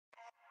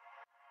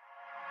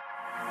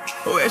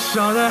Wish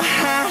all the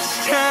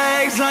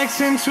hashtags, likes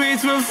and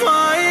tweets would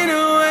find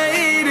a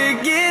way to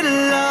get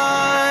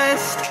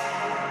lost.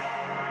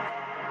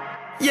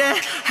 Yeah,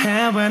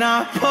 and when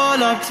I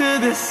pull up to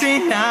the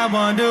scene, I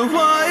wonder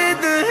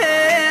what the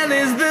hell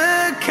is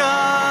the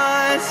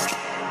cost.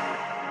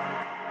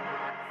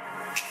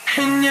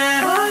 And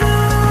yeah, I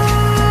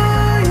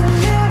know you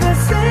never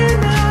seen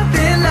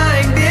nothing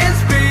like this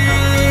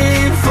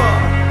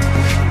before.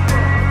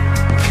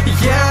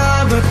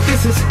 Yeah, but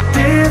this is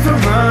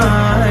different.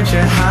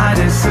 I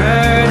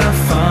deserve to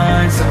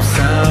find some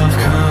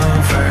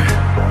self-comfort.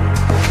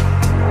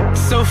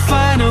 So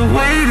find a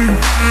way to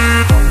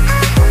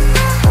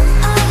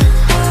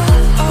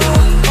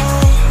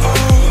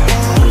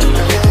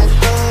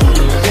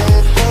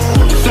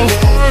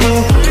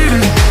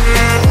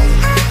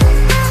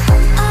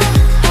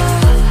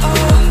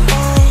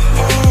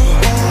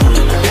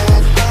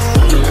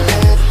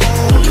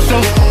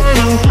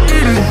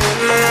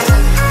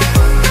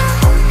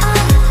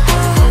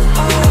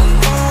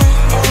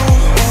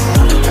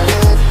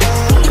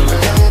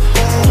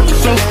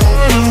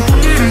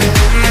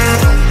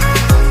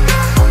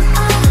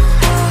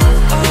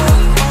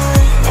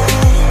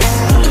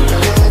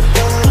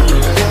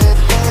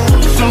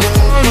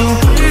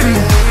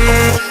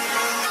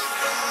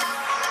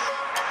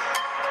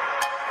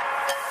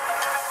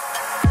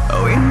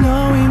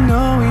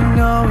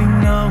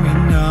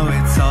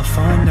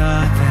for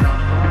nothing.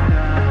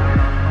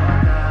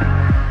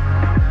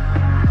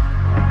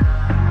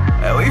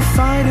 We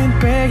fight and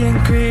beg and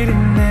greed,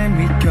 and then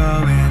we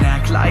go and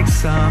act like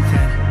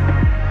something.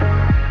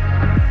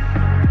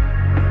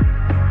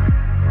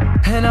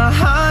 And our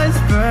hearts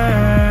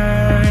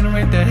burn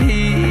with the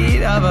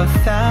heat of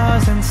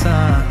 1,000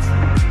 suns.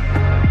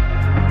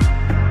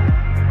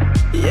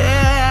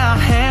 Yeah,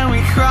 and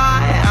we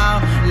cry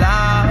out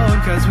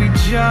loud 'cause we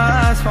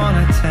just want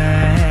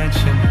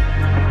attention.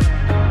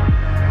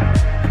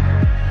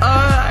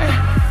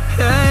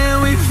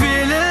 And we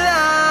feel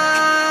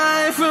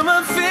alive from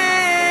a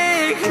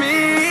fake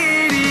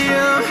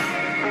medium.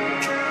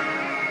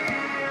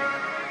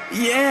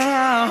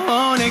 Yeah, I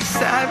won't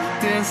accept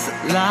this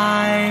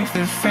life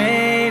that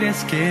fate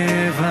is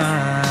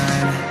given.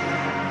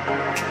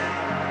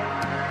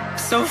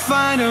 So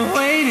find a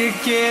way to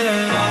get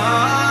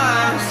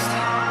lost.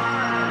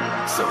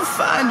 So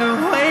find a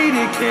way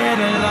to get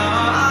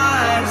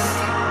lost.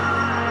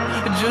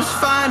 Just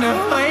find a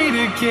way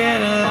to get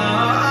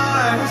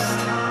lost.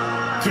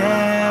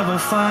 Yeah, we'll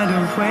find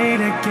a way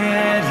to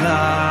get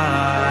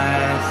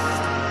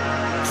lost.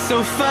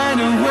 So find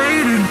a way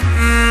to